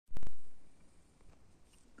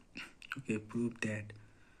Okay, prove that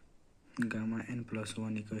gamma n plus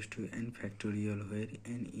 1 equals to n factorial where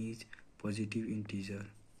n is positive integer.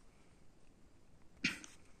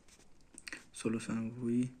 Solution: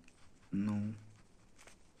 we know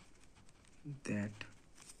that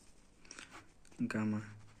gamma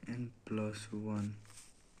n plus 1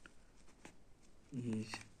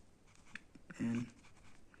 is n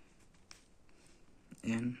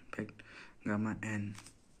fact gamma n,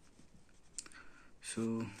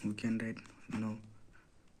 so we can write now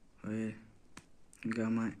where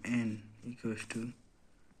gamma n equals to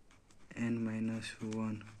n minus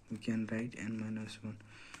 1. We can write n minus 1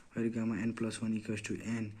 where gamma n plus 1 equals to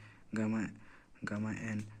n gamma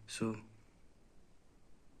n. So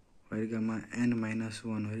where gamma n minus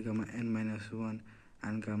 1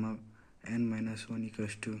 and gamma n minus 1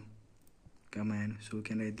 equals to gamma n, so we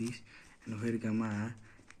can write this, and where gamma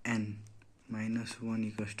n minus 1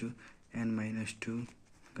 equals to n minus 2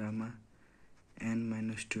 gamma n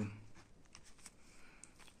minus 2.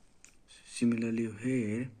 Similarly,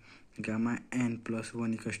 where gamma n plus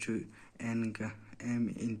 1 equals to m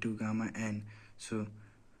into gamma n, so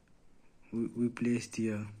we place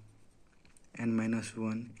the n minus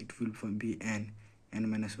 1, it will be n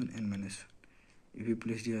minus 1, n minus 1. If we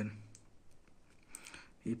place here,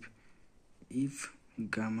 if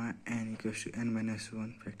gamma n equals to n minus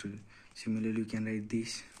 1 factorial, similarly we can write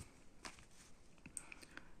this,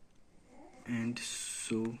 and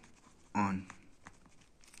so on.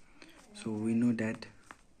 So we know that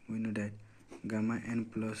gamma n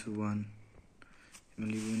plus 1,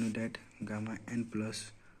 similarly we know that gamma n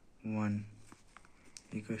plus 1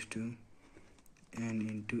 equals to n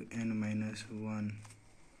into n minus 1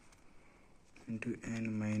 into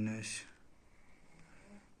n minus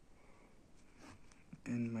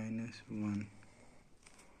 1.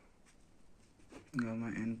 Gamma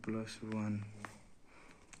n plus 1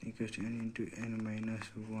 equals to n into n minus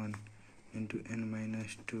 1 into n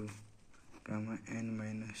minus 2 gamma n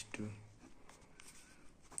minus 2.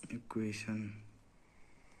 Equation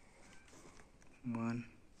 1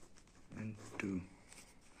 and 2,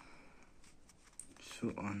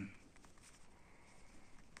 so on.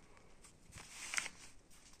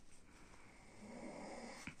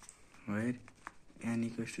 Where n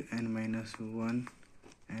equals to n minus 1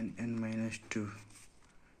 and n minus 2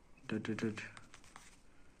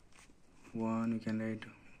 1, we can write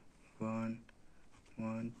 1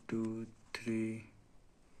 1 2 3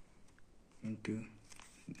 into,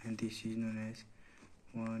 and this is known as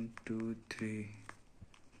 1 2 3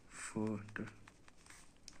 4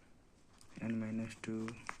 n minus 2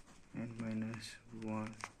 n minus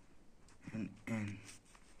 1 and n.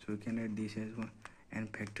 So we can write this as 1 n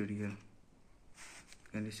factorial.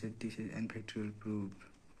 Can we set this as n factorial? Prove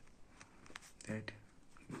that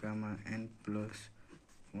gamma n plus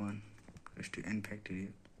 1 equals to n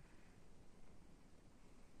factorial.